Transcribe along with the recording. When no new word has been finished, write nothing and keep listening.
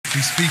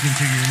He's speaking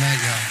to you tonight,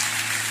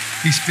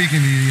 y'all. He's speaking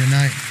to you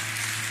tonight.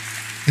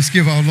 Let's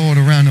give our Lord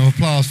a round of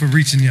applause for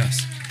reaching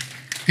us.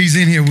 He's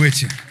in here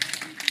with you.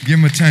 Give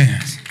him a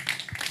chance.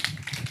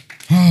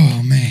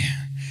 Oh, man.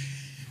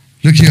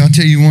 Look here, I'll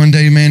tell you one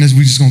day, man, is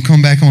we just going to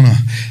come back on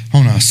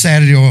a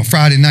Saturday or a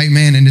Friday night,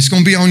 man, and it's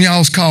going to be on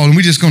y'all's call, and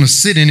we're just going to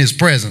sit in his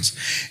presence,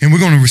 and we're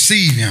going to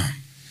receive him.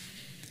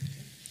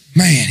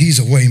 Man, he's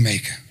a way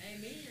maker.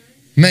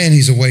 Man,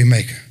 he's a way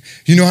maker.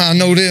 You know how I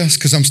know this?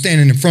 Because I'm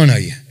standing in front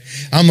of you.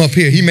 I'm up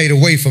here. He made a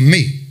way for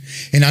me,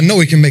 and I know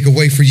he can make a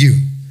way for you.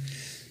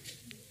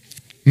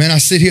 Man, I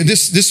sit here.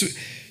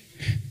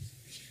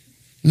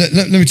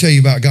 Let me tell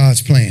you about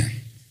God's plan.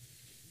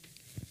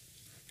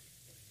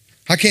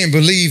 I can't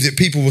believe that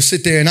people will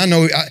sit there, and I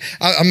know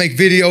I make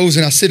videos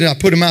and I sit and I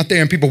put them out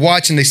there and people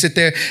watch and they sit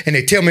there and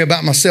they tell me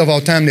about myself all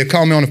the time. They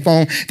call me on the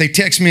phone. They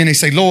text me and they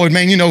say, Lord,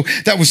 man, you know,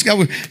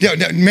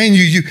 man,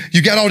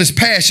 you got all this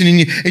passion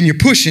and you're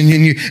pushing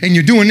and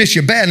you're doing this,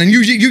 you're battling.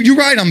 You're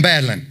right, I'm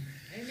battling.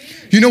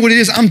 You know what it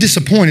is? I'm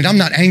disappointed. I'm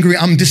not angry.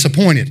 I'm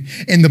disappointed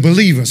in the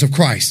believers of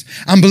Christ.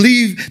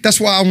 That's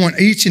why I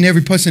want each and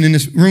every person in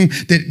this room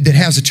that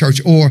has a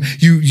church or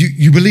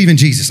you believe in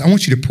Jesus. I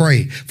want you to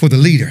pray for the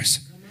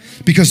leaders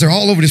because they're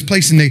all over this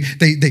place and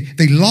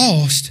they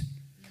lost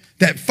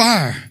that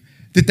fire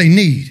that they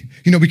need,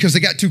 you know, because they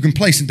got too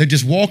complacent. They're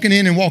just walking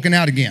in and walking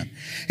out again.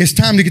 It's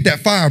time to get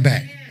that fire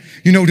back,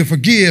 you know, to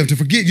forgive, to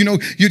forget. You know,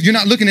 you're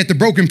not looking at the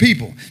broken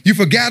people. You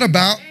forgot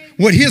about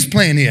what his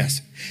plan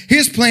is.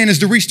 His plan is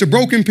to reach the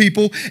broken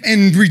people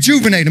and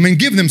rejuvenate them and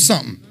give them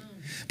something.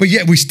 But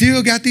yet we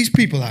still got these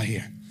people out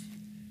here,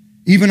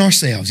 even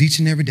ourselves, each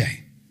and every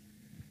day.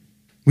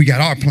 We got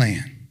our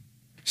plan.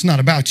 It's not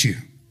about you.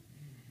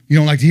 You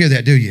don't like to hear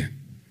that, do you?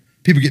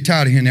 People get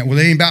tired of hearing that. Well,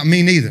 it ain't about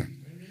me neither.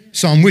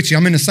 So I'm with you.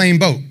 I'm in the same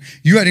boat.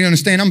 You got to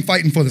understand I'm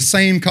fighting for the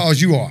same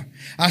cause you are.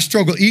 I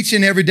struggle each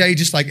and every day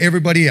just like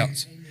everybody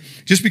else.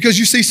 Just because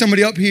you see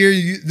somebody up here,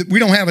 we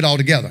don't have it all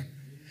together.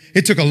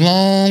 It took a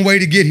long way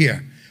to get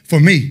here. For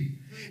me.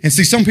 And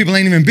see, some people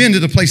ain't even been to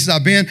the places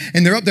I've been,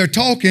 and they're up there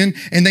talking,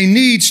 and they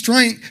need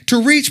strength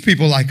to reach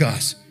people like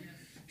us.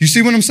 You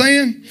see what I'm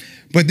saying?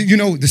 But, you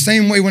know, the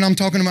same way when I'm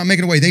talking about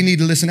making a way, they need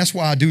to listen. That's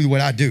why I do what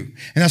I do.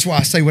 And that's why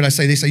I say what I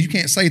say. They say, you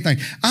can't say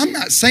things. I'm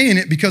not saying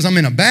it because I'm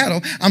in a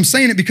battle. I'm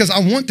saying it because I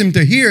want them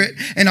to hear it,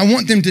 and I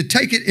want them to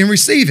take it and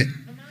receive it.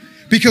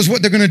 Because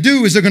what they're going to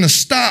do is they're going to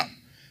stop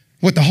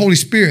what the Holy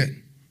Spirit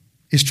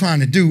is trying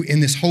to do in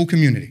this whole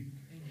community.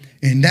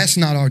 And that's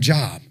not our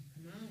job.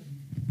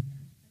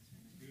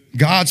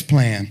 God's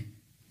plan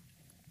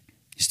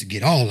is to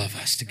get all of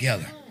us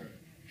together,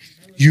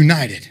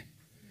 united.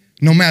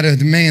 No matter if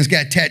the man's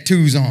got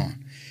tattoos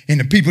on and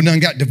the people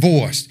done got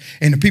divorced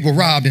and the people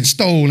robbed and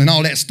stole and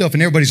all that stuff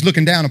and everybody's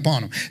looking down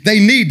upon them. They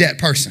need that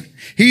person.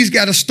 He's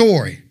got a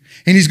story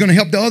and he's going to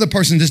help the other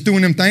person that's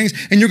doing them things,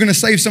 and you're going to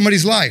save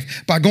somebody's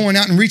life by going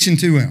out and reaching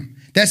to him.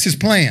 That's his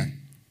plan.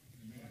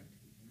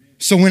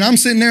 So when I'm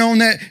sitting there on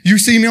that, you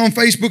see me on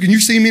Facebook and you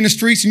see me in the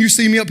streets and you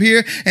see me up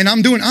here and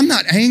I'm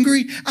not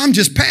angry. I'm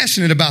just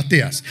passionate about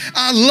this.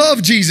 I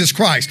love Jesus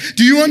Christ.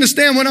 Do you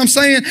understand what I'm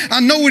saying? I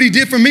know what he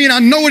did for me and I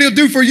know what he'll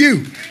do for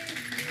you.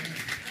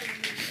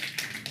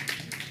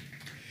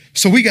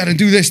 So we got to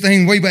do this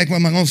thing way back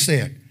when my uncle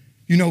said,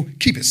 you know,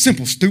 keep it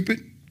simple, stupid.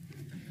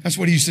 That's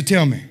what he used to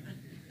tell me.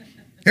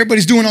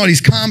 Everybody's doing all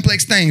these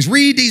complex things.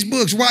 Read these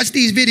books, watch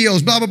these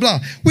videos, blah, blah, blah.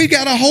 We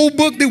got a whole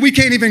book that we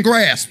can't even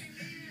grasp.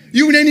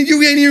 You ain't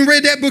even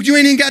read that book. You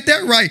ain't even got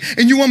that right.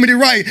 And you want me to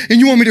write, and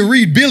you want me to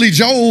read Billy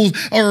Joel's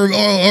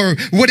or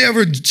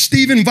whatever,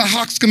 Stephen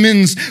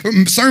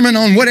Vahoxkaman's sermon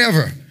on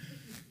whatever.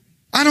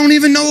 I don't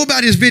even know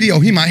about his video.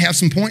 He might have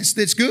some points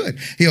that's good.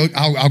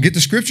 I'll get the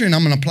scripture and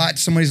I'm going to apply it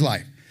to somebody's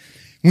life.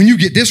 When you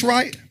get this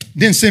right,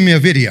 then send me a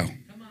video.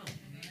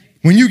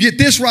 When you get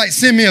this right,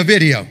 send me a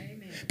video.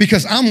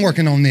 Because I'm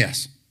working on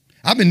this.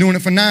 I've been doing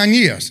it for 9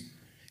 years.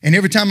 And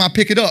every time I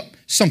pick it up,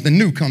 something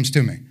new comes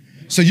to me.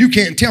 So you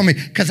can't tell me,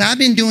 because I've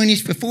been doing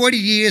this for 40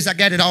 years, I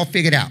got it all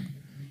figured out.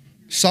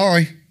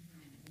 Sorry.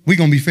 We're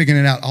going to be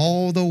figuring it out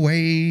all the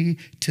way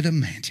to the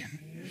mansion.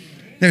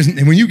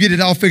 And when you get it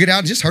all figured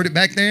out, just heard it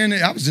back there, and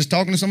I was just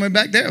talking to somebody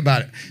back there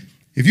about it.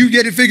 If you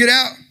get it figured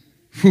out,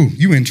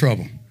 you in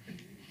trouble.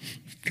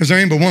 Because there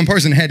ain't but one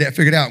person that had that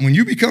figured out. When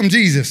you become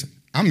Jesus,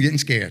 I'm getting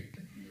scared.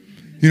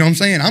 You know what I'm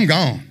saying? I'm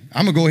gone.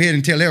 I'm going to go ahead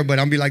and tell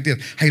everybody. I'm going to be like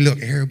this. Hey,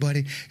 look,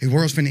 everybody, the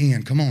world's finna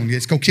end. Come on,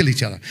 let's go kill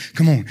each other.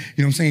 Come on. You know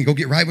what I'm saying? Go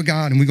get right with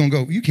God, and we're going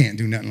to go. You can't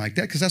do nothing like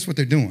that because that's what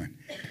they're doing.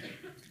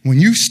 When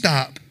you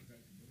stop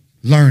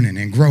learning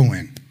and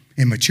growing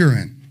and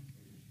maturing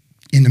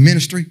in the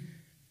ministry,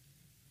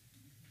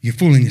 you're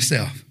fooling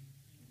yourself.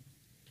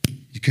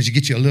 Because you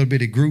get you a little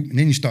bitty group, and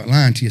then you start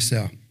lying to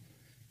yourself.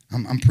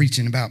 I'm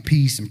preaching about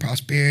peace and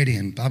prosperity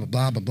and blah, blah,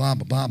 blah, blah, blah,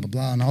 blah, blah, blah,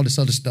 blah, and all this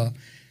other stuff.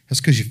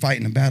 That's because you're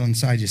fighting a battle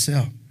inside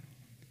yourself.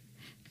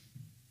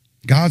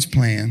 God's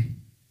plan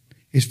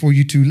is for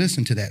you to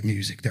listen to that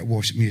music, that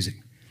worship music,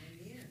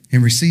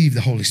 and receive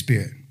the Holy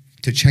Spirit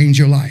to change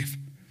your life.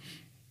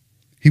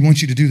 He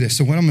wants you to do this.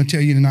 So what I'm going to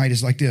tell you tonight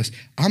is like this.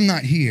 I'm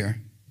not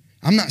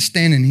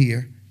standing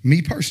here,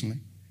 me personally,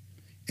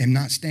 am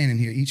not standing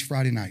here each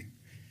Friday night.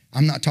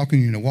 I'm not talking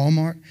to you in a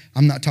Walmart.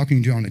 I'm not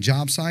talking to you on a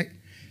job site.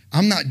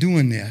 I'm not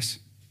doing this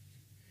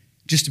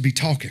just to be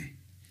talking.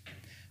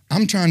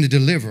 I'm trying to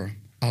deliver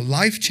a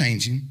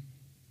life-changing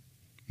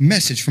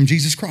message from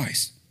Jesus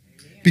Christ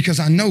because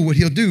I know what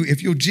he'll do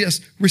if you'll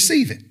just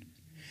receive it.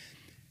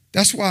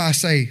 That's why I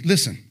say,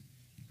 listen,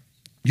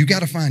 you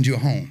got to find you a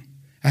home,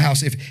 a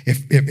house.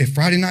 If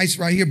Friday night's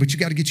right here, but you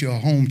got to get you a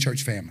home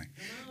church family.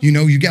 You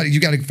know, you got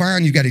to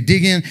find, you got to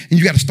dig in, and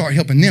you got to start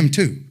helping them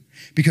too.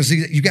 Because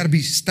you got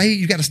to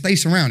stay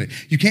surrounded.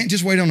 You can't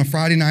just wait on a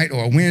Friday night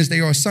or a Wednesday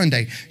or a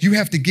Sunday. You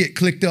have to get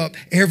clicked up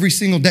every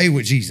single day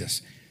with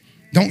Jesus.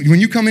 When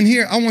you come in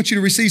here, I want you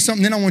to receive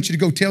something, then I want you to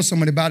go tell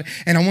somebody about it,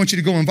 and I want you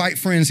to go invite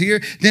friends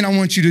here, then I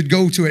want you to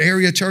go to an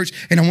area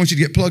church, and I want you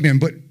to get plugged in.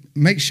 But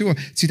make sure,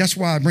 see, that's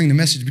why I bring the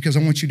message, because I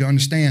want you to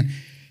understand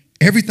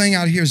everything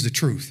out here is the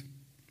truth.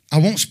 I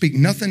won't speak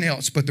nothing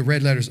else but the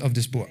red letters of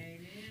this book.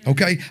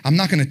 Okay? I'm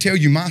not going to tell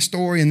you my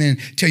story and then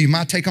tell you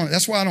my take on it.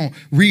 That's why I don't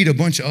read a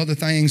bunch of other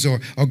things or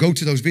go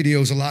to those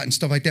videos a lot and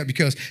stuff like that,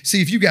 because,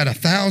 see, if you got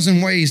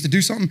 1,000 ways to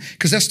do something,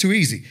 because that's too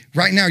easy.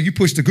 Right now, you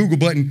push the Google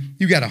button,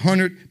 you got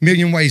 100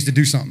 million ways to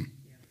do something.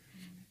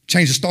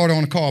 Change the starter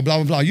on a car, blah,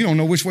 blah, blah. You don't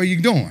know which way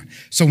you're doing.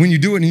 So when you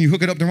do it and you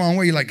hook it up the wrong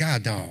way, you're like,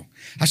 God, dog,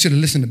 I should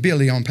have listened to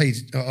Billy on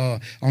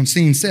on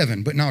scene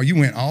 7. But no, you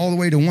went all the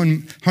way to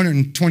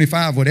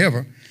 125,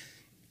 whatever.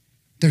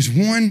 There's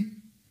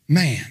one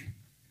man.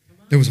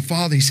 There was a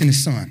father, he sent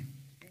his son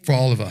for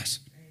all of us.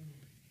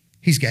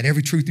 He's got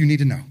every truth you need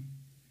to know.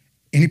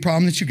 Any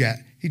problem that you got,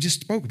 he just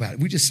spoke about it.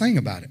 We just sang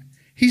about it.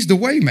 He's the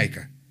way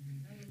maker.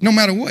 No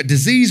matter what,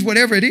 disease,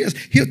 whatever it is,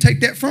 he'll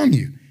take that from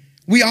you.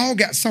 We all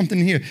got something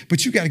here,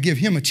 but you got to give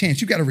him a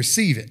chance. You got to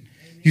receive it.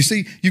 You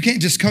see, you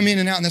can't just come in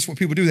and out, and that's what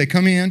people do. They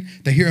come in,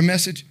 they hear a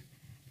message,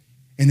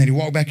 and then they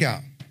walk back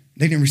out.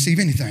 They didn't receive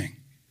anything.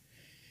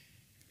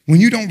 When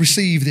you don't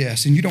receive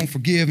this, and you don't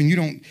forgive, and you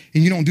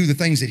don't do the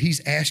things that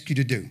he's asked you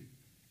to do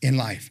in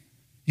life,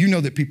 you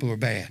know that people are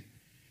bad.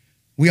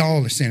 We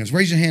all are sinners.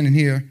 Raise your hand in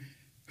here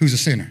who's a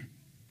sinner.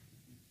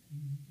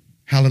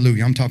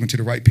 Hallelujah. I'm talking to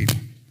the right people.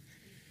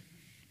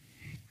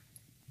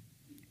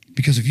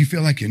 Because if you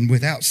feel like you're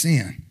without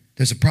sin,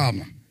 there's a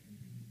problem.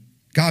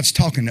 God's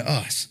talking to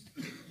us.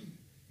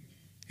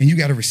 And you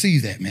got to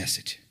receive that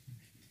message.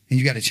 And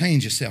you got to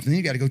change yourself. And then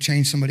you got to go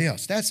change somebody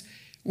else. That's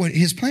what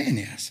his plan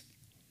is.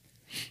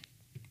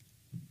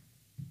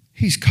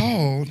 He's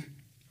called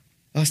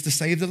us to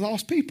save the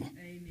lost people.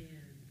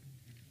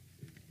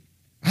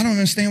 I don't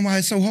understand why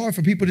it's so hard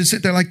for people to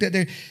sit there like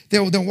that.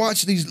 They'll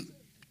watch these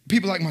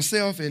people like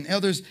myself and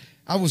others.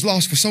 I was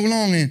lost for so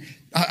long, and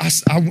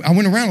I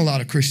went around a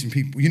lot of Christian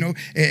people, you know,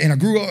 and I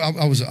grew up.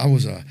 I was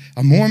a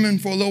Mormon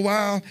for a little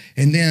while,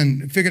 and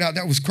then figured out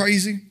that was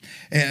crazy.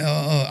 And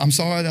I'm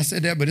sorry that I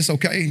said that, but it's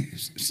okay.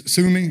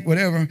 Sue me,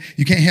 whatever.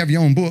 You can't have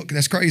your own book.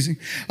 That's crazy.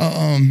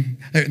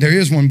 There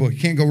is one book. You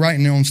can't go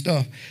writing their own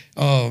stuff.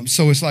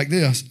 So it's like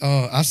this.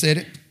 I said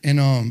it, and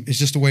it's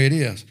just the way it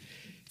is.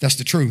 That's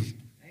the truth.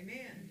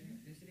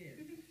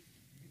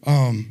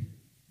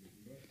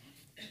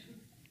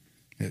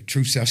 The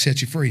truth shall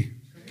set you free.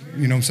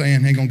 You know what I'm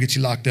saying? Ain't gonna get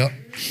you locked up.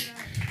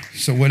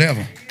 So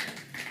whatever.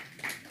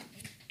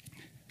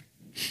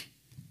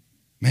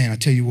 Man, I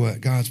tell you what,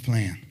 God's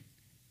plan.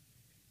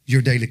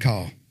 Your daily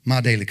call,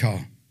 my daily call.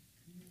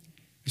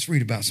 Let's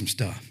read about some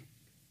stuff.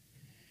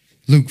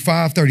 Luke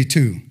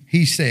 5:32,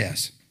 he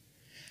says,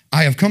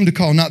 I have come to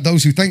call not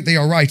those who think they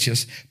are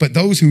righteous, but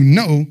those who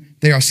know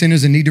they are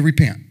sinners and need to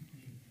repent.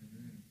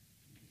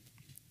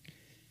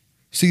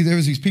 See, there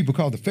was these people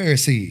called the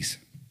Pharisees.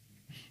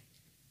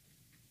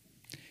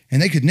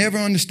 And they could never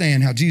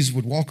understand how Jesus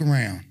would walk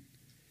around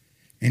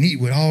and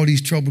eat with all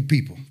these troubled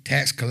people,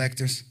 tax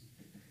collectors,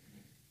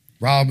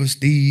 robbers,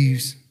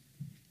 thieves,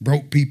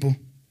 broke people,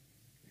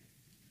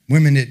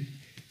 women that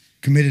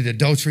committed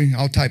adultery,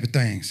 all type of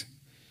things.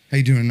 How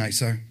you doing tonight,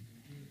 sir?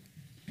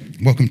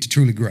 Welcome to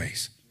Truly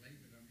Grace.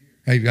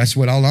 Hey, that's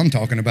what all I'm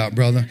talking about,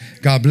 brother.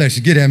 God bless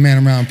you. Get that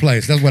man around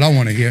place. That's what I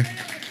want to hear.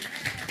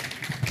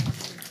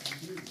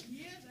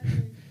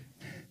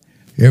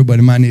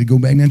 Everybody might need to go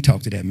back there and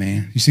talk to that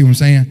man. You see what I'm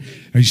saying?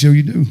 Are you sure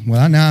you do?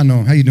 Well, now I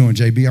know. How you doing,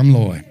 JB? I'm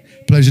Lloyd.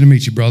 Pleasure to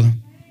meet you, brother.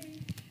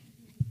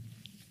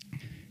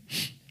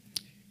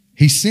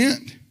 He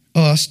sent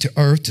us to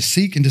earth to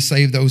seek and to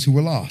save those who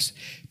were lost.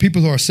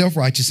 People who are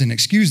self-righteous and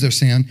excuse their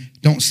sin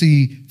don't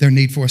see their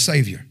need for a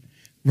Savior.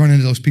 Run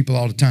into those people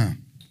all the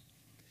time.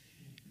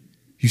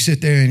 You sit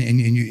there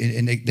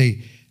and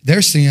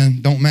their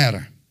sin don't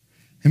matter.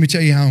 Let me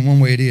tell you how in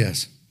one way it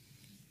is.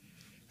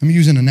 Let me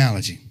use an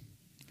analogy.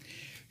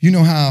 You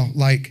know how,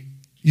 like,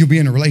 you'll be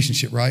in a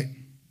relationship, right?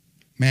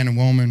 Man and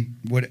woman,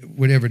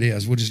 whatever it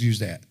is. We'll just use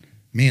that.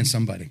 Me and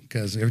somebody,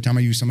 because every time I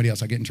use somebody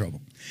else, I get in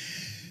trouble.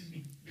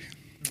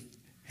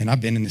 And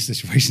I've been in this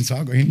situation, so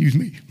I'll go ahead and use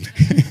me.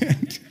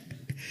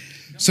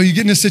 So you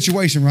get in this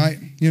situation, right?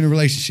 You're in a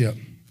relationship.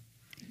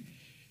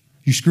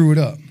 You screw it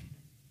up.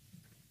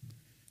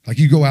 Like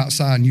you go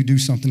outside and you do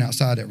something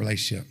outside that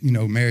relationship. You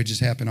know, marriages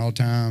happen all the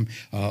time.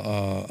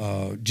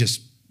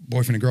 Just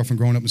boyfriend and girlfriend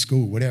growing up in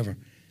school, whatever.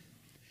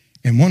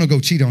 And one will go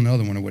cheat on the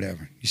other one or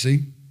whatever, you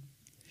see?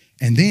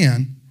 And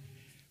then,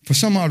 for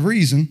some odd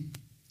reason,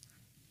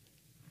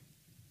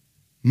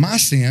 my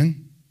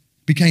sin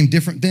became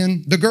different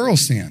than the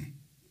girl's sin.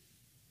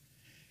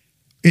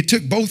 It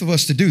took both of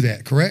us to do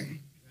that, correct?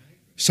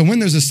 So when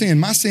there's a sin,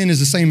 my sin is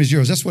the same as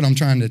yours. That's what I'm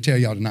trying to tell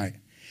y'all tonight.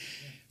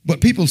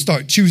 But people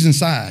start choosing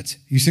sides.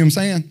 You see what I'm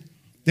saying?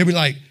 They'll be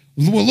like,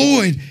 well,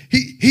 Lloyd,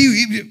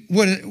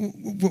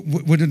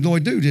 what did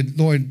Lloyd do?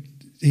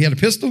 He had a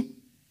pistol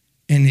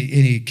and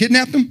he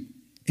kidnapped him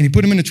and he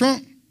put him in the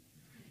trunk?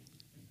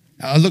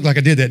 I look like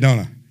I did that, don't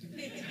I?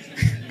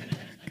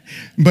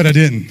 But I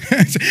didn't.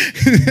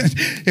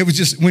 It was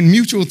just when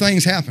mutual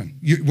things happen,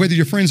 whether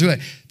you're friends or not,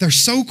 they're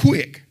so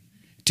quick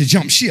to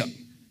jump ship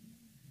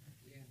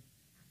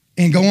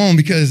and go on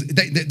because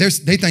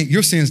they think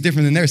your sin is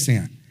different than their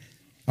sin.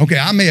 Okay,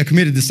 I may have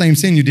committed the same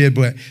sin you did,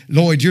 but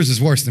Lloyd, yours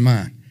is worse than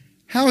mine.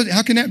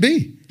 How can that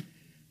be?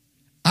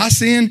 I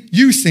sin,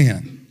 you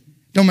sin.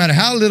 Don't matter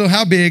how little,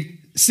 how big,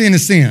 sin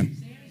is sin.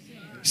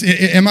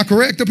 Am I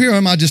correct up here or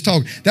am I just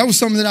talking? That was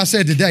something that I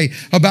said today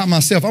about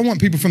myself. I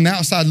want people from the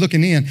outside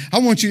looking in. I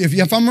want you,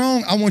 if I'm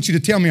wrong, I want you to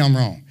tell me I'm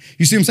wrong.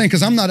 You see what I'm saying?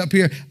 Because I'm not up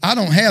here. I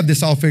don't have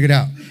this all figured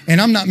out. And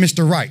I'm not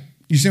Mr. Right.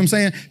 You see what I'm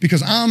saying?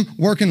 Because I'm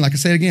working, like I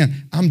said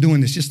again, I'm doing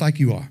this just like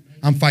you are.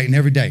 I'm fighting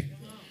every day.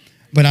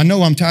 But I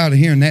know I'm tired of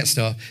hearing that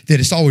stuff, that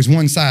it's always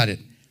one-sided.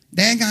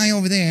 That guy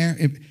over there,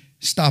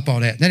 stop all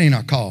that. That ain't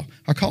our call.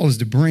 Our call is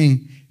to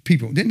bring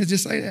people. Didn't it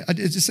just say that? I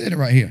just said it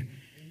right here.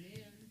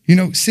 You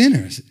know,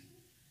 sinners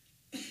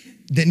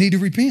that need to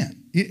repent.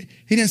 He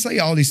didn't say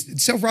all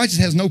these. Self-righteous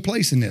has no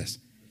place in this.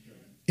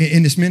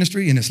 In this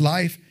ministry, in this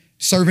life,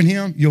 serving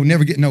him, you'll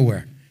never get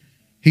nowhere.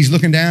 He's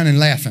looking down and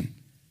laughing.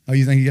 Oh,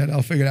 you think you got it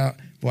all figured out?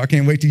 Boy, I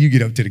can't wait till you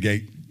get up to the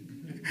gate.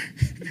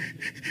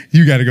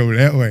 You got to go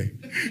that way.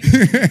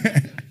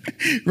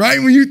 Right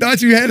when you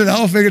thought you had it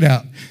all figured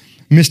out.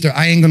 Mr.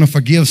 I ain't going to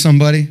forgive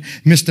somebody.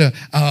 Mr.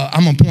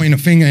 I'm going to point a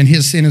finger and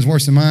his sin is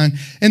worse than mine.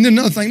 And then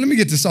another thing, let me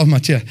get this off my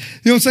chest. You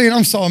know what I'm saying?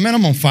 I'm sorry, man.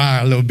 I'm on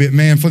fire a little bit,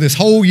 man, for this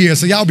whole year.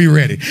 So y'all be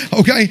ready.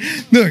 Okay?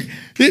 Look,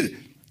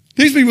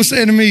 these people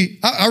say to me,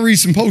 I read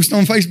some posts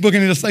on Facebook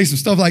and it'll say some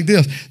stuff like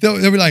this.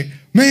 They'll be like,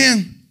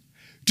 man,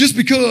 just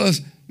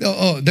because,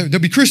 there'll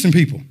be Christian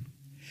people.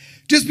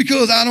 Just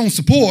because I don't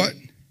support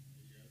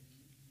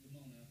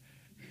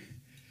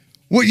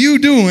what you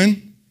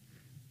doing,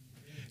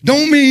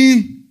 don't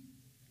mean.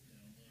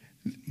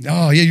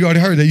 Oh, yeah, you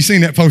already heard that. You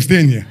seen that post,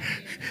 didn't you?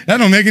 That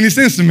don't make any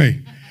sense to me. You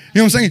know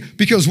what I'm saying?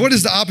 Because what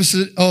is the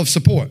opposite of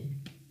support?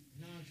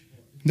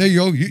 There you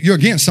go. You're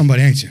against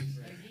somebody, ain't you?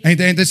 Ain't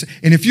that?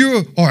 And if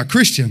you are a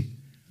Christian,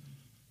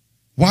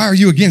 why are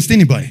you against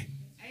anybody?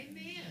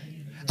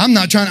 I'm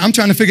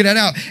trying to figure that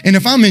out. And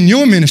if I'm in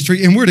your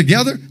ministry and we're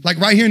together, like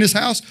right here in this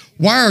house,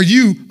 why are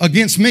you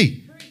against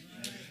me?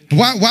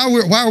 Why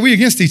are we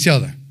against each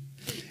other?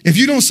 If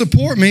you don't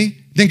support me,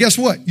 then guess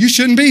what? You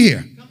shouldn't be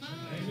here.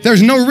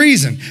 There's no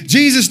reason.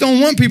 Jesus don't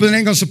want people that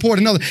ain't going to support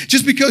another.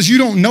 Just because you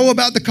don't know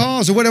about the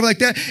cause or whatever like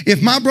that,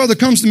 if my brother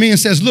comes to me and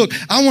says, look,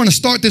 I want to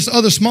start this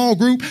other small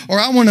group or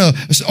I want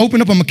to open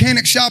up a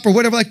mechanic shop or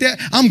whatever like that,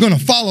 I'm going to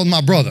follow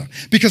my brother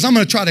because I'm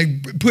going to try to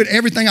put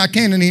everything I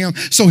can into him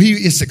so he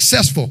is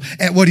successful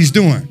at what he's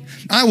doing.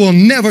 I will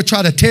never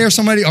try to tear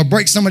somebody or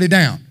break somebody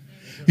down.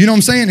 You know what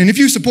I'm saying? And if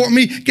you support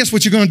me, guess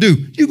what you're going to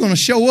do? You're going to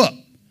show up.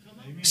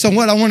 So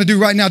what I want to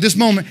do right now, this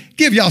moment,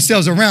 give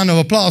yourselves a round of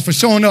applause for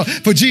showing up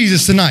for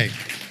Jesus tonight.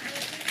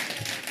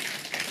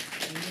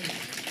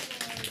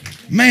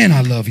 Man,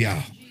 I love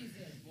y'all.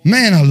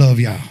 Man, I love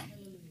y'all.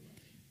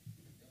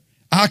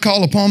 I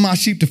call upon my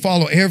sheep to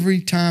follow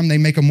every time they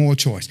make a moral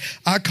choice.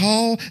 I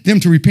call them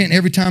to repent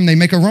every time they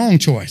make a wrong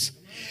choice.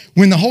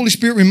 When the Holy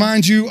Spirit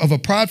reminds you of a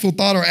prideful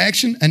thought or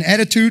action, an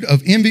attitude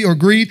of envy or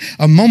greed,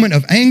 a moment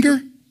of anger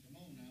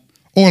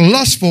or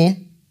lustful,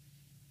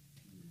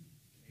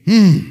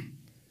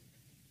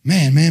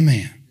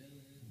 Man.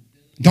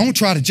 Don't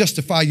try to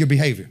justify your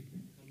behavior,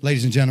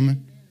 ladies and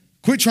gentlemen.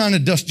 Quit trying to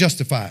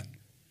justify it.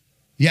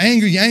 You're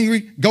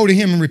angry, go to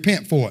him and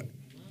repent for it.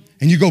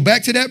 And you go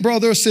back to that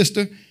brother or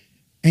sister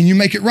and you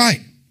make it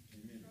right.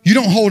 You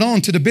don't hold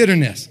on to the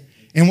bitterness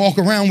and walk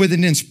around with it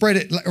and then spread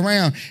it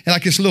around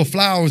like it's little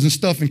flowers and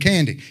stuff and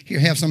candy. Here,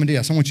 have some of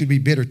this. I want you to be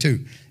bitter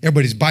too.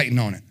 Everybody's biting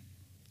on it.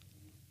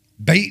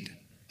 Bait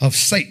of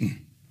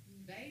Satan.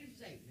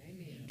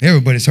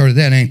 Everybody's heard of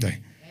that, ain't they?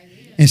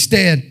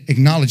 Instead,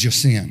 acknowledge your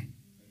sin.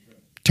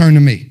 Turn to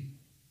me.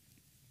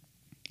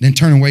 Then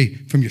turn away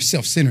from your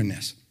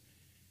self-centeredness.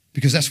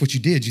 Because that's what you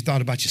did. You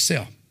thought about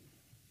yourself.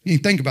 You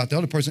didn't think about the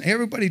other person. A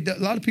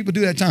lot of people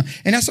do that time.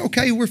 And that's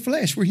okay. We're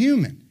flesh. We're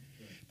human.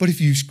 But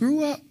if you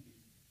screw up,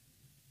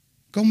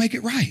 go make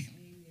it right.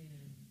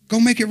 Go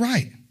make it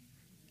right.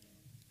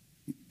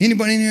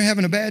 Anybody in here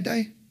having a bad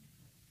day?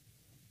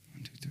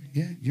 1, 2, 3.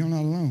 Yeah, you're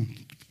not alone.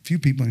 A few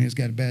people in here's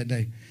got a bad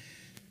day.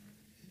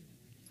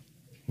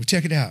 Well,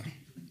 check it out.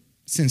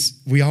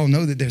 Since we all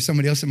know that there's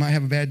somebody else that might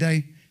have a bad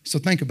day, so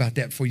think about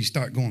that before you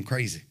start going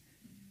crazy.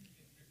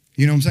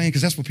 You know what I'm saying?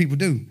 Because that's what people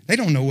do. They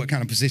don't know what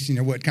kind of position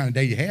or what kind of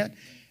day you had.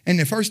 And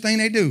the first thing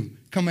they do,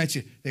 come at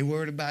you. They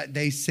worried about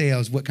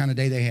themselves, what kind of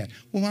day they had.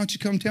 Well, why don't you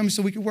come tell me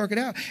so we can work it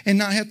out and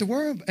not have to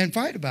worry and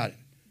fight about it?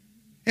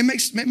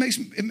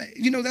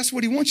 That's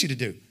what he wants you to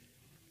do.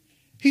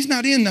 He's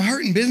not in the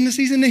hurting business.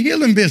 He's in the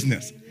healing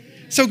business.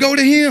 So go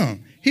to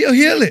him. He'll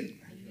heal it.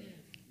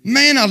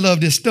 Man, I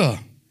love this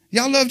stuff.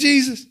 Y'all love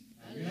Jesus?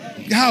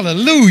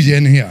 Hallelujah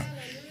in here.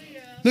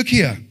 Look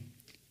here.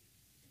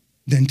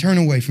 Then turn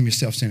away from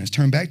yourself, sinners.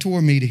 Turn back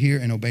toward me to hear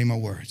and obey my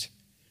words.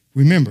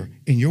 Remember,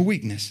 in your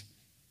weakness,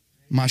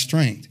 my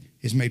strength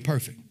is made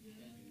perfect.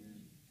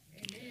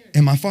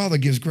 And my Father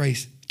gives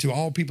grace to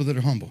all people that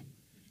are humble.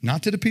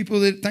 Not to the people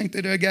that think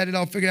that they got it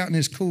all figured out and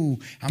it's cool.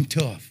 I'm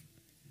tough.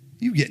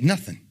 You get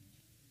nothing.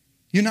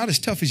 You're not as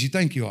tough as you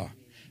think you are.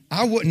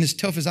 I wasn't as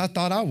tough as I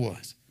thought I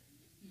was.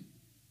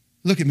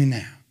 Look at me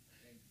now.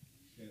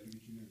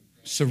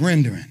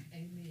 Surrendering.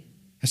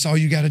 That's all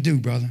you got to do,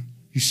 brother.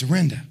 You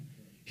surrender.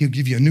 He'll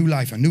give you a new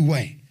life, a new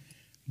way.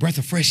 Breath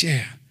of fresh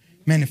air.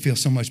 Man, it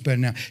feels so much better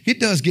now. It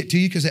does get to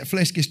you because that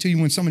flesh gets to you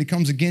when somebody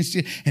comes against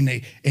you and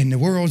the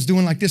world's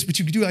doing like this, but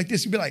you can do like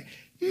this. You'll be like,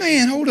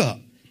 man, hold up.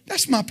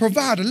 That's my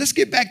provider. Let's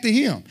get back to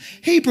him.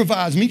 He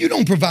provides me. You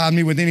don't provide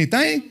me with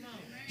anything.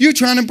 You're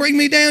trying to break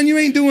me down. You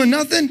ain't doing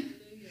nothing.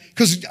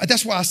 Because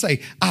that's why I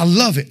say I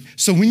love it.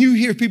 So when you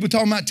hear people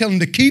talking about, tell them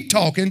to keep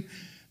talking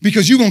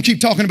because you're going to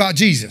keep talking about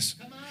Jesus.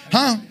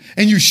 Huh?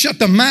 And you shut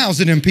the mouths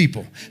of them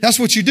people. That's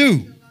what you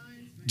do.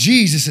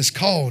 Jesus has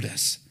called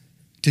us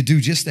to do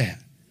just that.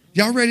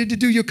 Y'all ready to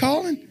do your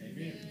calling?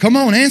 Amen. Come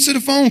on, answer the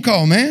phone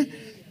call, man.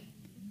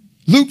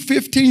 Luke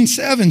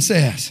 15:7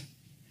 says,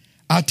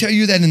 I tell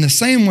you that in the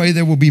same way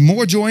there will be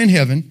more joy in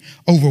heaven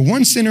over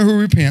one sinner who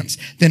repents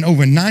than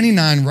over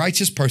 99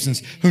 righteous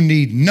persons who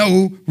need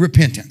no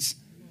repentance.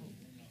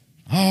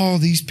 All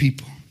these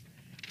people,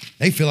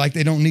 they feel like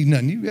they don't need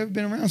nothing. You ever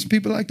been around some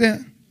people like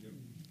that?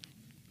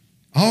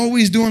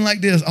 Always doing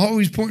like this,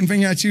 always pointing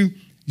finger at you.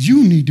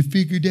 You need to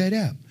figure that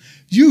out.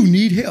 You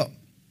need help.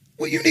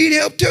 Well, you need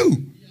help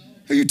too.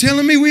 Are you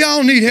telling me we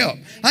all need help?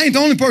 I ain't the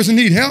only person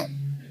need help.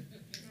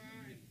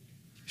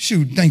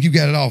 Shoot, think you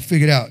got it all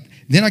figured out.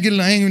 Then I get a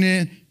little angry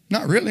then.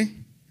 Not really.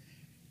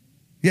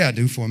 Yeah, I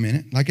do for a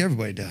minute, like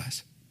everybody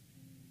does.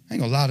 I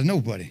ain't gonna lie to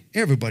nobody.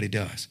 Everybody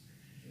does.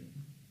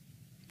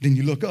 Then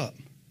you look up.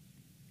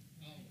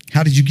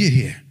 How did you get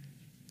here?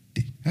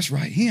 That's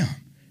right, him.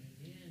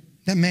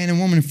 That man and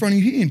woman in front of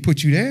you, he didn't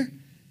put you there.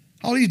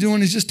 All he's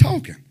doing is just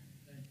talking.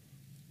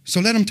 So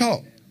let him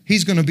talk.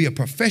 He's going to be a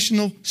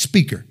professional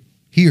speaker.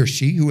 He or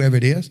she, whoever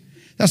it is.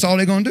 That's all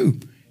they're going to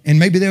do. And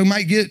maybe they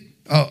might get,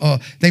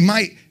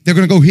 they're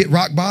going to go hit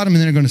rock bottom and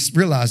then they're going to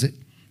realize it.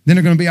 Then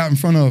they're going to be out in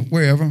front of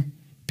wherever,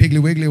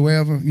 Piggly Wiggly or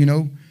wherever,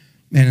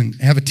 and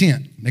have a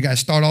tent. They got to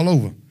start all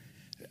over.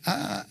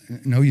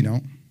 No, you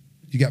don't.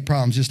 You got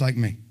problems just like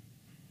me.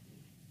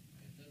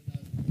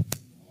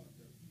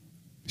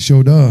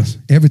 Sure does.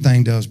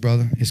 Everything does,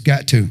 brother. It's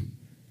got to.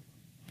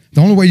 The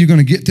only way you're going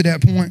to get to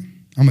that point,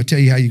 I'm going to tell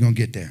you how you're going to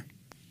get there.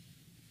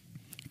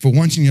 For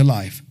once in your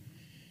life,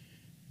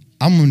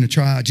 I'm going to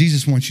try.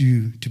 Jesus wants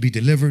you to be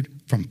delivered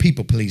from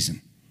people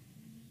pleasing.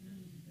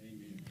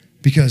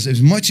 Because as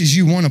much as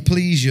you want to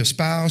please your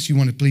spouse, you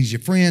want to please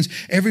your friends,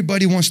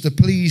 everybody wants to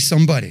please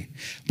somebody.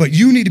 But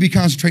you need to be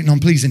concentrating on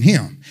pleasing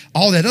him.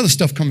 All that other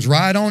stuff comes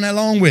right on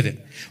along with it.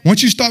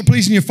 Once you start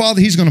pleasing your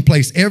Father, he's going to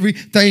place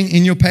everything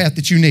in your path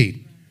that you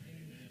need.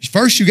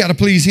 First, you got to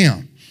please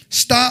him.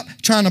 Stop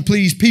trying to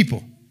please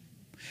people.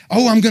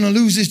 Oh, I'm going to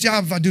lose this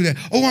job if I do that.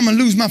 Oh, I'm going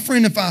to lose my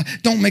friend if I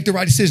don't make the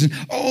right decision.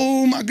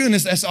 Oh, my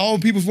goodness, that's all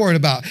people's worried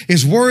about,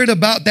 is worried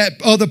about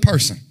that other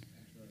person.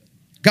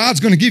 God's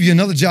going to give you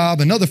another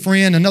job, another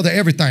friend, another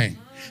everything.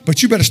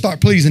 But you better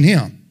start pleasing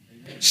him.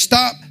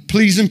 Stop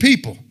pleasing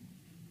people.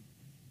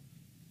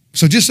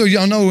 So just so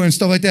y'all know and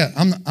stuff like that,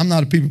 I'm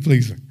not a people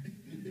pleaser.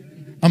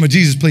 I'm a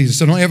Jesus pleaser.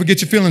 So don't ever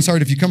get your feelings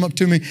hurt if you come up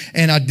to me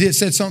and I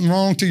said something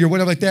wrong to you or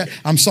whatever like that.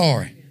 I'm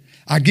sorry.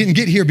 I didn't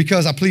get here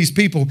because I pleased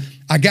people.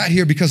 I got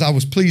here because I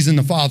was pleasing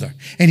the Father.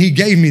 And he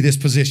gave me this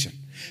position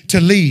to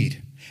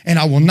lead. And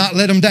I will not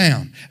let him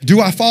down.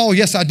 Do I fall?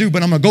 Yes, I do.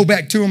 But I'm going to go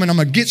back to him and I'm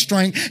going to get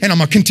strength and I'm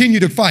going to continue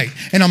to fight.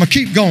 And I'm going to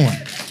keep going.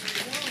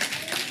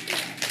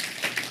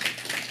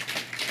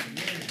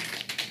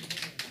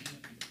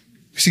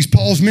 See,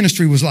 Paul's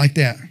ministry was like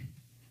that.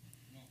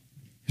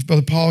 His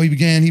brother Paul,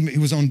 he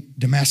was on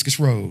Damascus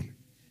Road.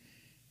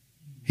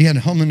 He had a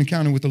humbling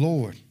encounter with the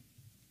Lord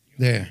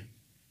there.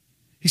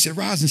 He said,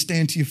 rise and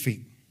stand to your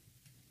feet.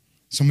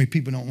 So many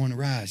people don't want to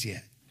rise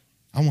yet.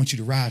 I want you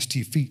to rise to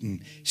your feet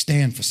and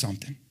stand for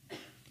something.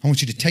 I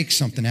want you to take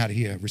something out of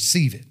here,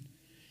 receive it,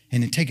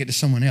 and then take it to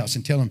someone else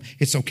and tell them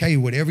it's okay,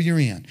 whatever you're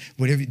in,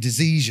 whatever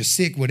disease, you're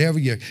sick, whatever,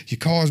 your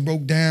car's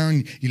broke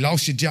down, you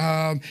lost your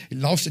job, you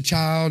lost a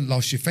child,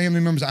 lost your family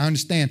members. I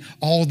understand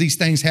all these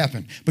things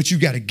happen, but you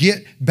got to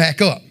get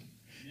back up.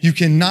 You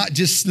cannot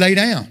just lay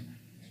down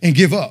and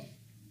give up.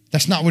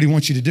 That's not what he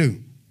wants you to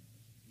do.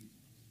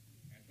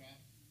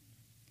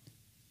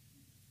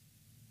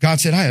 God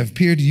said, I have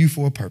appeared to you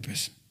for a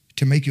purpose,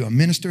 to make you a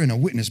minister and a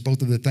witness,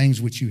 both of the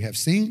things which you have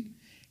seen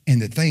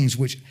and the things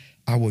which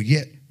I will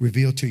yet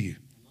reveal to you.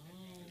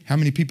 How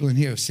many people in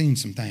here have seen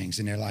some things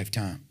in their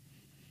lifetime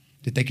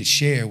that they could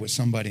share with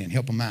somebody and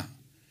help them out?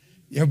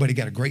 Everybody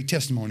got a great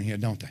testimony here,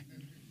 don't they?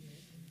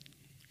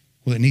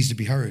 Well, it needs to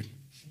be heard.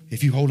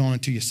 If you hold on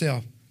it to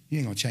yourself, you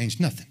ain't going to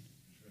change nothing.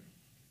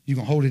 You're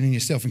going to hold it in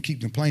yourself and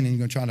keep complaining. You're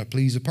going to try to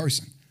please a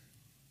person.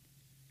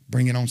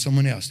 Bring it on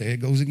someone else. There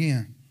it goes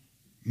again.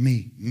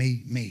 Me,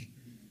 me, me.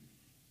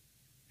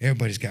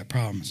 Everybody's got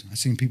problems. I've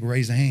seen people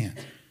raise their hand.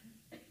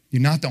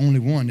 You're not the only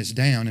one that's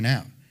down and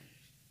out.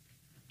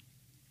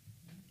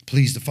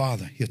 Please the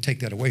Father. He'll take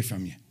that away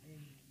from you.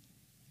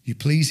 You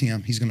please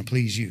him, he's going to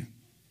please you.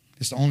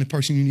 It's the only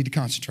person you need to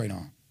concentrate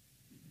on.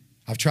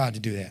 I've tried to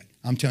do that.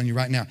 I'm telling you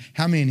right now,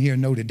 how many in here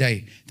know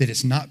today that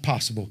it's not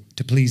possible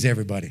to please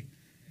everybody?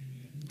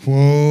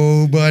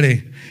 Whoa,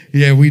 buddy.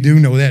 Yeah, we do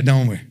know that,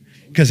 don't we?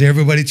 Because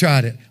everybody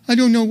tried it. I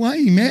don't know why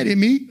he's mad at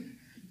me.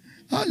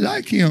 I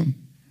like him.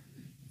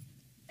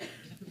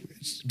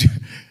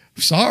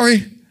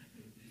 Sorry.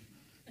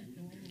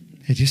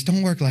 It just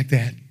don't work like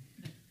that.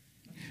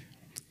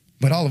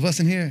 But all of us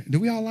in here, do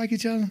we all like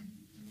each other?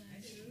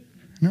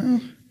 No?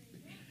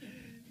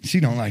 She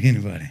don't like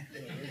anybody.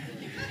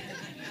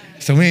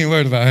 So we ain't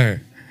worried about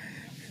her.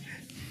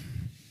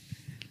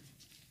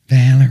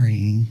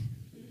 Valerie.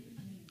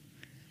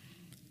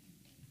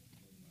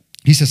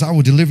 He says, I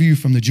will deliver you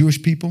from the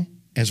Jewish people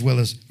as well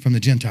as from the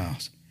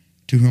Gentiles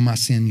to whom I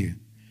send you,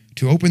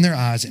 to open their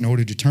eyes in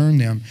order to turn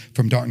them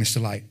from darkness to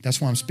light.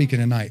 That's why I'm speaking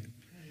tonight,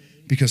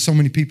 because so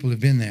many people have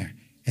been there,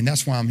 and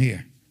that's why I'm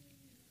here.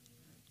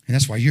 And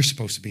that's why you're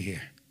supposed to be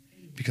here,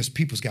 because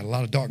people's got a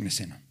lot of darkness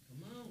in them.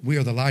 We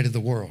are the light of the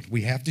world.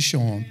 We have to show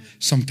them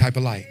some type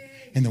of light.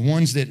 And the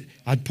ones that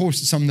I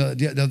posted something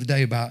the other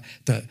day about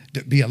to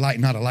be a light,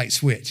 not a light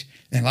switch.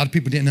 And a lot of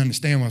people didn't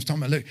understand what I was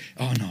talking about. Look,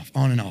 on and off,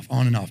 on and off,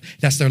 on and off.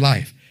 That's their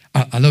life.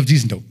 I love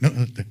Jesus, though.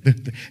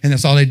 And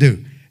that's all they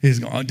do. Is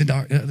go, the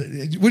dark.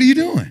 What are you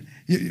doing?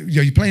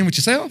 Are you playing with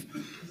yourself?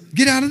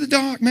 Get out of the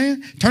dark,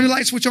 man. Turn the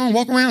light switch on.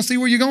 Walk around, see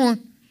where you're going.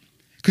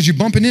 Because you're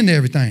bumping into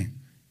everything.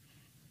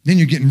 Then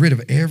you're getting rid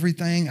of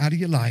everything out of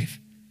your life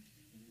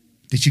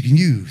that you can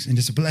use. And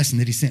it's a blessing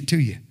that he sent to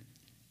you.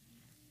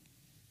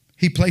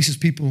 He places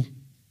people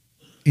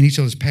in each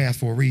other's path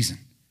for a reason.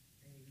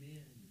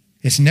 Amen.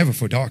 It's never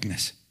for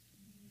darkness.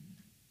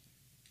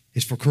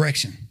 It's for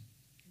correction.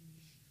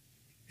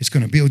 It's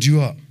going to build you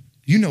up.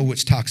 You know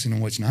what's toxic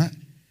and what's not,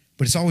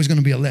 but it's always going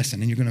to be a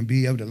lesson, and you're going to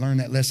be able to learn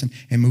that lesson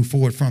and move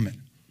forward from it.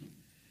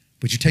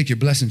 But you take your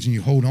blessings and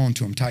you hold on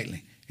to them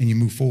tightly, and you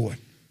move forward.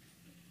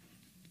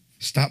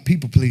 Stop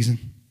people pleasing.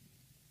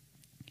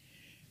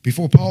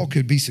 Before Paul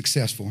could be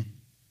successful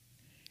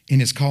in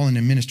his calling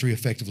and ministry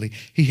effectively,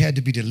 he had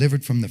to be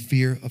delivered from the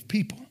fear of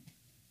people.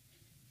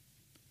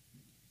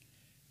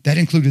 That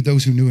included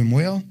those who knew him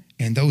well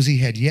and those he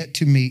had yet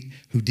to meet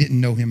who didn't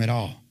know him at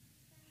all.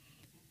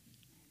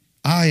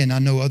 I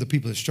know other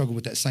people that struggle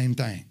with that same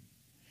thing.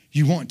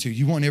 You want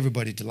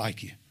everybody to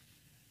like you.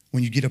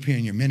 When you get up here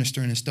and you're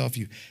ministering and stuff,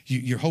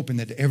 you're hoping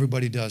that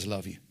everybody does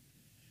love you.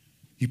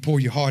 You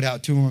pour your heart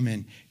out to them,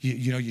 and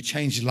you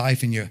change your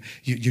life, and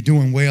you're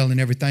doing well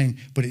and everything,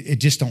 but it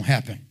just don't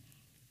happen.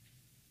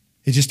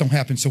 It just don't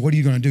happen. So what are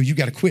you going to do? You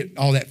got to quit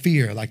all that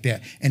fear like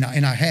that. And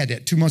I had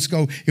that 2 months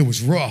ago. It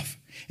was rough,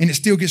 and it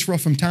still gets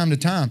rough from time to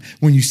time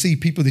when you see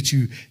people that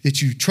you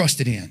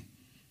trusted in,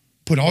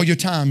 put all your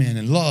time in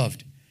and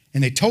loved,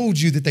 and they told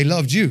you that they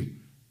loved you,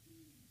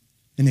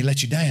 and they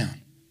let you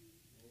down.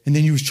 And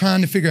then you're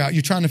trying to figure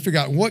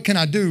out what can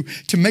I do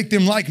to make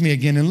them like me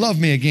again and love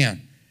me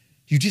again.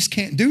 You just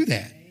can't do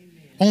that.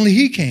 Amen. Only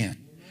he can.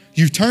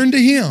 You turn to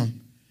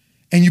him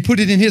and you put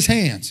it in his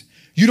hands.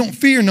 You don't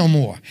fear no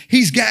more.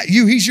 He's got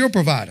you. He's your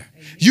provider.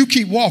 Amen. You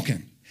keep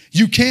walking.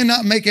 You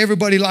cannot make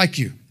everybody like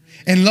you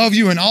and love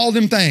you and all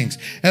them things.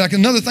 And like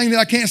another thing that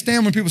I can't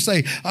stand when people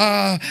say,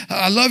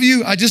 I love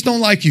you, I just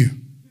don't like you.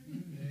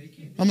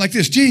 I'm like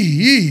this,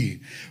 you're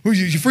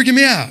freaking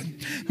me out.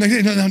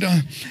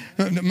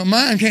 No, my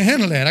mind can't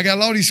handle that. I got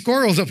all these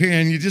squirrels up here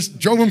and you just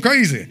drove them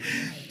crazy.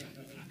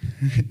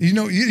 You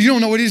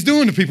don't know what he's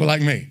doing to people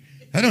like me.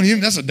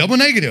 That's a double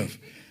negative.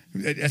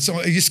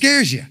 It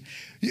scares you.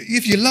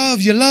 If you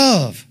love, you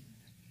love.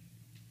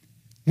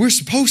 We're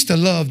supposed to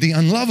love the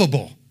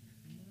unlovable.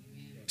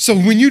 So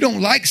when you don't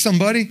like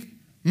somebody,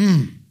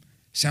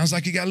 sounds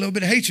like you got a little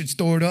bit of hatred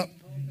stored up.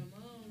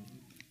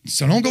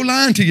 So don't go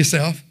lying to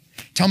yourself.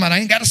 Talking about I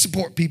ain't got to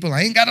support people.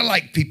 I ain't got to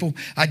like people.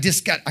 I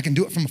can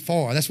do it from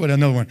afar. That's what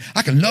another one.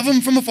 I can love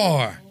them from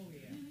afar.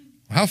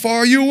 How far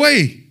are you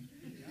away?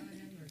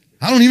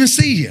 I don't even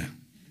see you.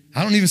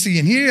 I don't even see you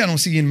in here. I don't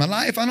see you in my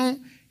life. I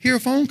don't hear a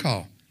phone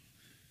call.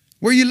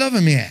 Where are you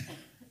loving me at?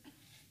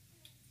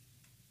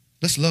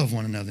 Let's love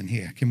one another in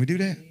here. Can we do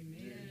that?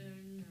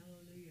 Amen.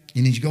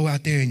 And then you go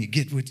out there and you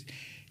get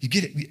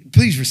it.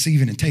 Please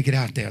receive it and take it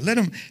out there. Let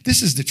them.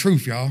 This is the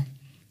truth, y'all.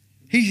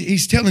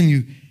 He's telling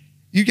you,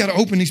 you got to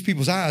open these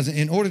people's eyes.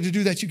 In order to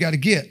do that, you got to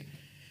get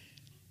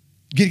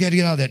You got to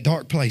get out of that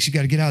dark place. You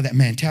got to get out of that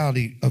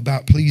mentality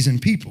about pleasing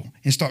people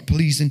and start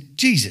pleasing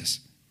Jesus.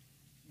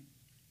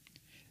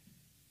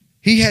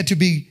 He had to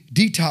be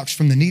detoxed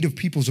from the need of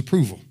people's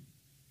approval.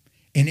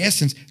 In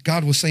essence,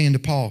 God was saying to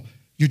Paul,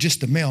 you're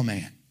just the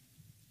mailman.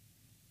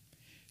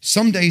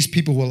 Some days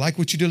people will like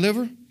what you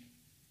deliver.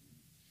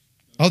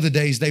 Other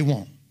days they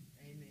won't.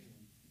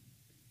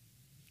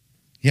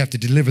 You have to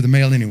deliver the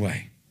mail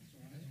anyway.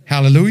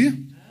 Hallelujah.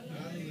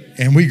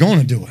 And we're going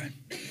to do it.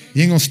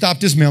 You ain't going to stop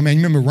this mailman.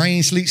 You remember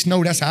rain, sleet,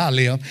 snow? That's how I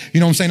live.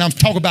 You know what I'm saying? I'm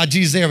talking about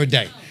Jesus every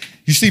day.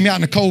 You see me out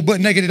in the cold, butt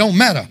naked, it don't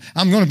matter.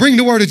 I'm going to bring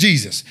the word of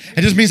Jesus.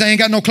 It just means I ain't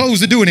got no clothes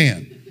to do it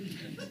in.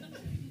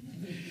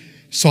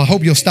 So I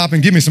hope you'll stop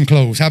and give me some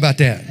clothes. How about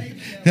that?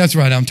 That's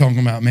right, I'm talking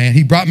about, man.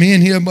 He brought me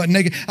in here butt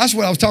naked. That's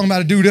what I was talking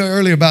about a dude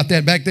earlier about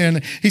that back there.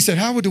 And he said,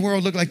 how would the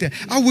world look like that?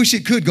 I wish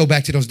it could go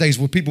back to those days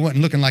where people weren't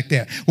looking like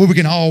that, where we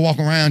can all walk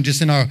around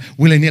just in our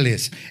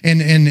willy-nillys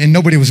and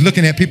nobody was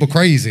looking at people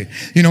crazy.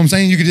 You know what I'm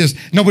saying? You could just,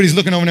 nobody's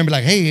looking over there and be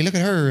like, hey, look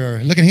at her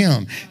or look at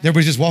him.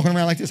 Everybody's just walking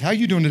around like this. How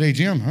you doing today,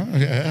 Jim? Huh?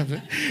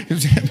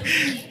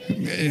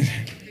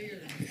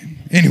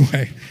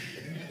 Anyway,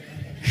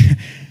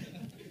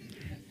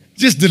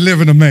 just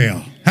deliver the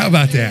mail. How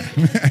about that?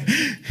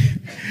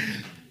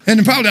 And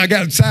then probably I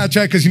got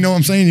sidetracked because you know what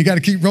I'm saying? You got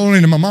to keep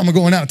rolling. And my mama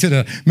going out to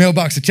the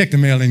mailbox to check the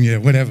mail in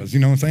you, whatever. You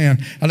know what I'm saying?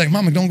 I was like,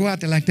 Mama, don't go out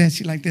there like that.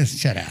 She like this.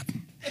 Shut up.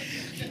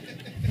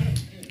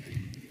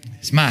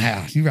 It's my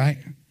house. You right?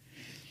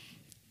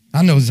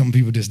 I know some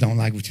people just don't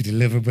like what you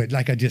deliver, but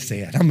like I just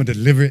said, I'm going to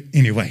deliver it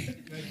anyway.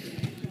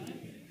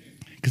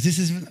 Because this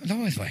is the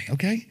Lord's way,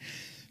 okay?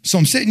 So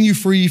I'm setting you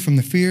free from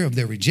the fear of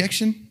their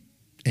rejection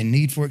and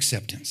need for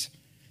acceptance.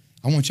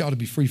 I want y'all to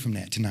be free from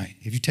that tonight.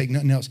 If you take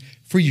nothing else,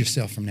 free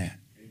yourself from that.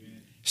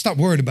 Amen. Stop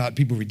worried about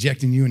people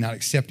rejecting you and not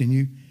accepting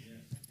you.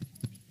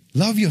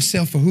 Love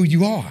yourself for who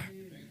you are.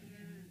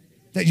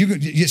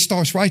 It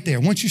starts right there.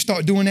 Once you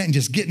start doing that and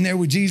just getting there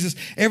with Jesus,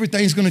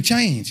 everything's going to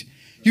change.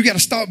 You got to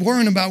stop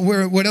worrying about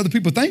what other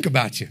people think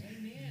about you.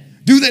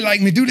 Amen. Do they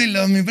like me? Do they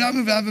love me? Blah,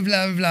 blah, blah, blah,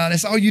 blah, blah.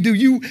 That's all you do.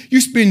 You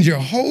spend your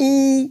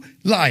whole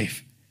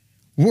life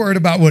worried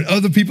about what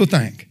other people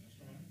think.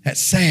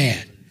 That's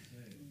sad.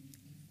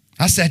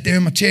 I sat there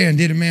in my chair and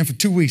did it, man, for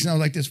 2 weeks. And I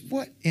was like this,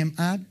 what am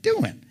I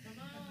doing?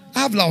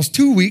 I've lost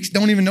 2 weeks,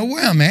 don't even know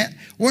where I'm at,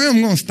 where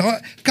I'm going to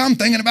start. I'm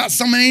thinking about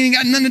something that ain't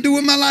got nothing to do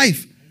with my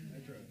life.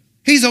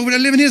 He's over there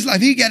living his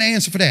life. He got to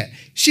answer for that.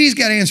 She's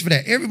got to answer for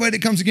that. Everybody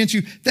that comes against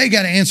you, they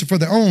got to answer for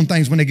their own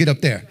things when they get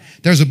up there.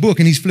 There's a book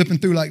and he's flipping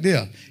through like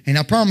this. And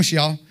I promise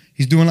y'all,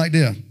 he's doing like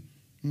this.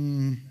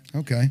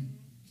 Okay.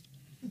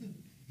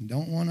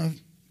 Don't want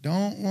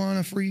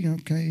to free,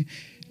 okay.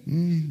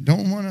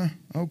 Don't want to,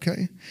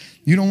 okay.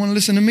 You don't want to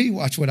listen to me?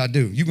 Watch what I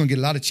do. You're going to get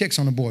a lot of checks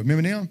on the board.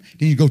 Remember them?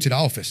 Then you go to the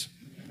office.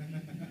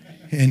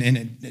 And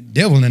the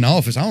devil in the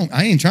office,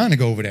 I ain't trying to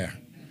go over there.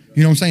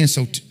 You know what I'm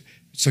saying?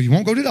 So you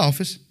won't go to the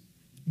office.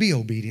 Be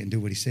obedient and do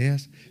what he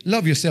says.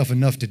 Love yourself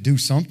enough to do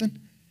something.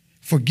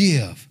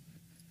 Forgive.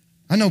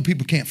 I know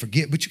people can't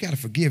forget, but you got to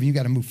forgive and you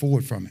got to move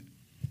forward from it.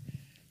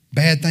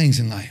 Bad things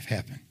in life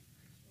happen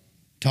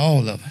to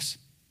all of us.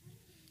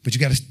 But you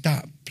got to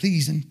stop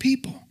pleasing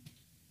people.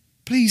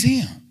 Please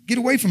him. Get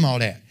away from all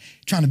that.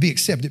 Trying to be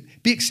accepted.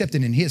 Be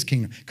accepted in his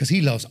kingdom because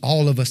he loves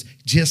all of us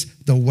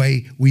just the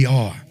way we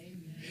are.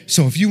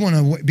 So if you want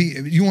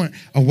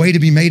a way to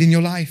be made in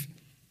your life,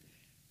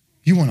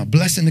 you want a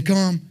blessing to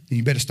come, then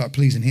you better start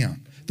pleasing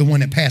him, the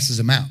one that passes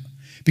them out.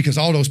 Because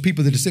all those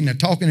people that are sitting there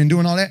talking and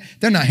doing all that,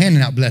 they're not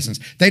handing out blessings.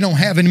 They don't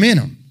have them in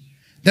them.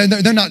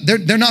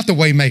 They're not the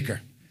way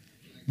maker.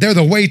 They're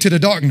the way to the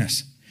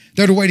darkness.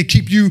 They're the way to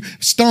keep you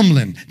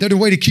stumbling. They're the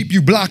way to keep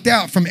you blocked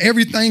out from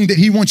everything that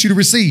he wants you to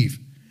receive.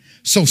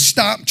 So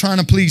stop trying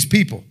to please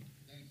people.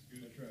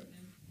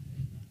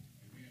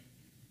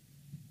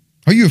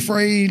 Are you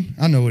afraid?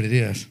 I know what it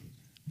is.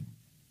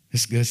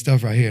 It's good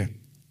stuff right here.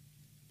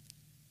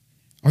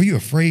 Are you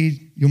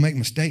afraid you'll make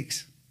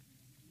mistakes?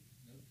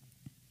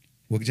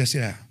 Well, just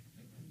yeah.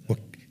 Well,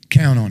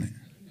 count on it.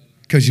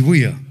 Because you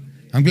will.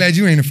 I'm glad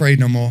you ain't afraid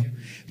no more.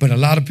 But a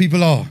lot of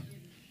people are.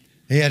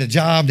 They had a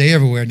job, they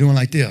everywhere doing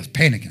like this,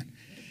 panicking.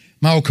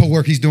 My old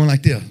coworker, he's doing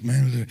like this.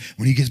 Man,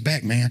 when he gets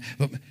back, man.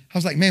 I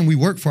was like, man, we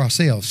work for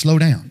ourselves. Slow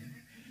down.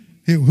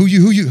 Who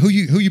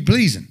you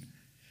pleasing?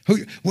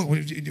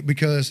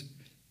 Because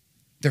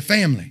they're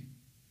family.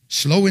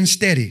 Slow and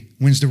steady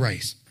wins the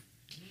race.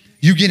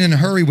 You get in a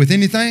hurry with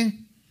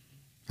anything,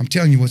 I'm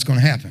telling you what's going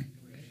to happen.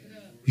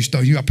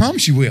 I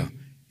promise you will.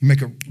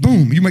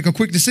 You make a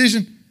quick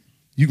decision,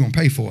 you're going to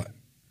pay for it.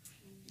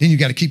 Then you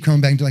got to keep coming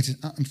back and do like this.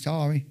 I'm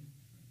sorry.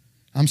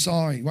 I'm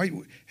sorry. Right?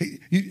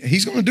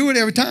 He's going to do it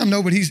every time,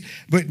 no, but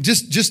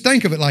just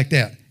think of it like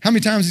that. How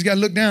many times he's got to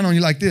look down on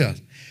you like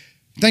this?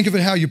 Think of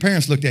it how your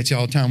parents looked at you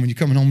all the time when you're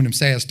coming home with them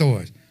sad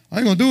stories. I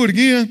ain't going to do it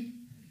again.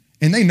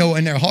 And they know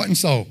in their heart and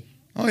soul,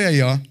 oh, yeah,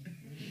 you are.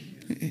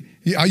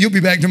 Yeah, you'll be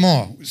back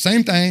tomorrow.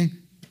 Same thing.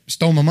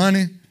 Stole my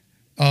money,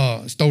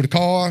 stole the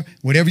car,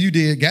 whatever you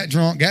did, got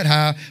drunk, got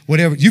high,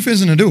 whatever. You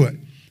fixing to do it.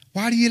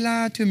 Why do you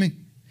lie to me?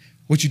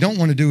 What you don't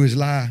want to do is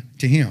lie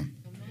to him.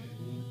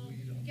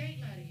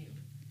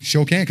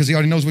 Sure can, because he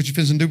already knows what you're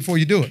fixing to do before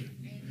you do it.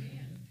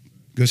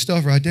 Good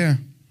stuff right there.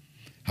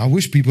 I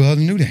wish people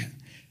other knew that.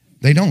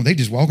 They don't. They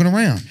just walking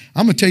around.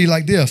 I'm going to tell you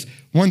like this.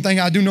 One thing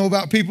I do know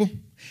about people,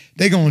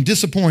 they're going to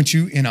disappoint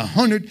you in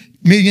 100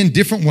 million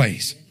different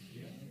ways.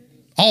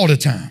 All the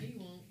time.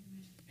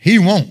 He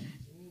won't.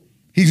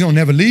 He's going to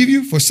never leave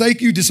you,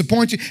 forsake you,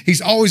 disappoint you.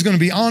 He's always going to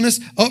be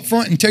honest,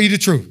 upfront, and tell you the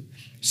truth.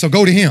 So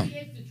go to him.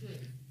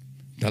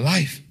 The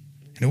life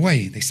and the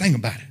way. They sang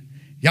about it.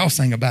 Y'all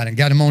sang about it and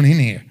got him on in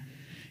here.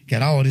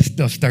 Got all this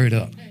stuff stirred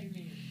up.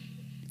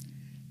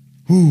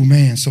 Ooh,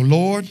 man. So,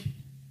 Lord,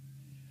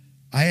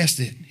 I ask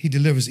that he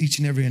delivers each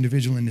and every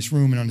individual in this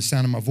room and on the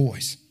sound of my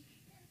voice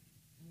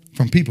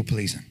from people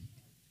pleasing.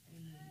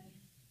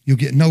 You'll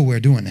get nowhere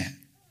doing that.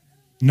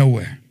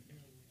 Nowhere.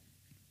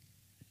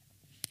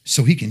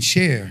 So he can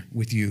share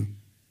with you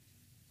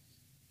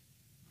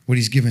what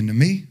he's given to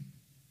me.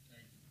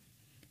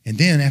 And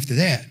then after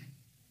that,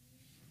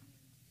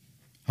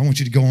 I want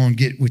you to go on and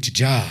get with your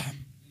job.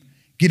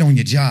 Get on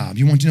your job.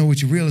 You want to know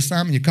what your real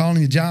assignment, your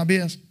calling, your job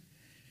is?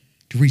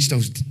 To reach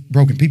those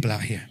broken people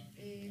out here.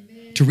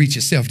 Amen. To reach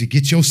yourself, to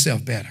get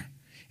yourself better.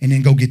 And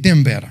then go get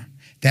them better.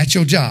 That's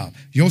your job.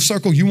 Your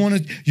circle, you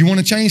want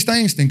to change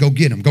things? Then go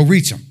get them. Go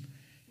reach them.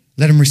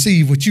 Let them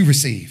receive what you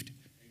received.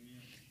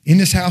 In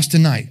this house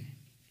tonight,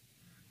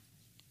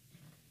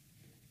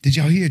 did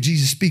y'all hear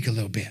Jesus speak a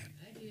little bit?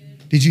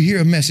 Did you hear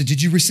a message?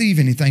 Did you receive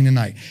anything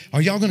tonight?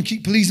 Are y'all going to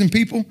keep pleasing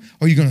people,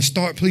 or are you going to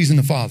start pleasing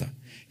the Father?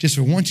 Just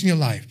for once in your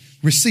life,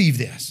 receive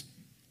this.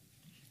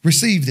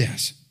 Receive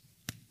this.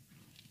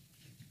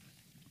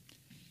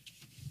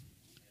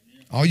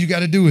 All you got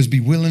to do is be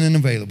willing and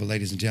available,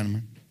 ladies and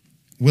gentlemen.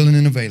 Willing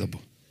and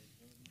available.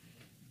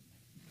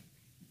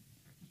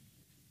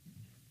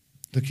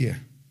 Look here.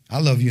 I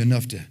love you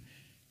enough to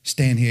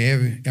stand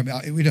here.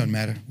 It doesn't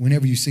matter.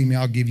 Whenever you see me,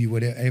 I'll give you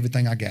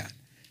everything I got.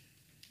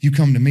 You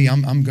come to me,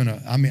 I'm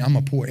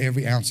gonna pour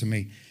every ounce of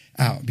me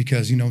out,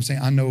 because you know what I'm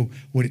saying? I know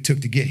what it took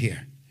to get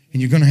here.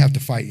 And you're gonna have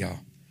to fight, y'all.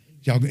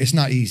 It's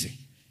not easy.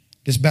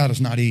 This battle's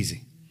not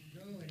easy.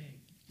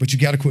 But you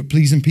gotta quit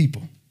pleasing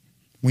people.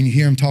 When you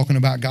hear them talking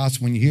about God,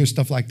 when you hear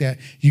stuff like that,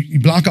 you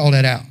block all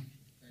that out.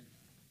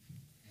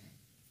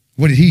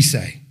 What did he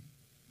say?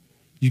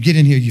 You get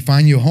in here, you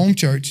find your home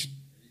church,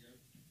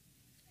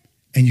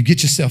 and you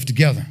get yourself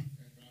together.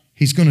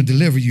 He's going to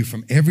deliver you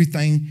from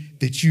everything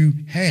that you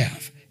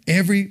have,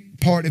 every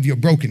part of your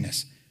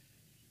brokenness.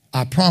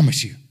 I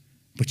promise you.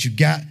 But you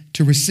got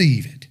to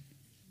receive it.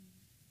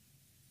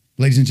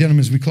 Ladies and gentlemen,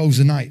 as we close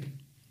the night,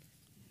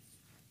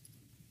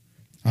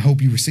 I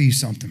hope you receive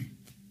something.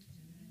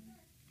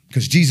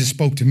 Because Jesus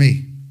spoke to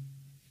me,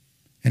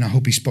 and I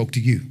hope he spoke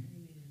to you.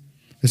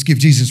 Let's give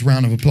Jesus a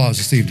round of applause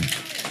this evening.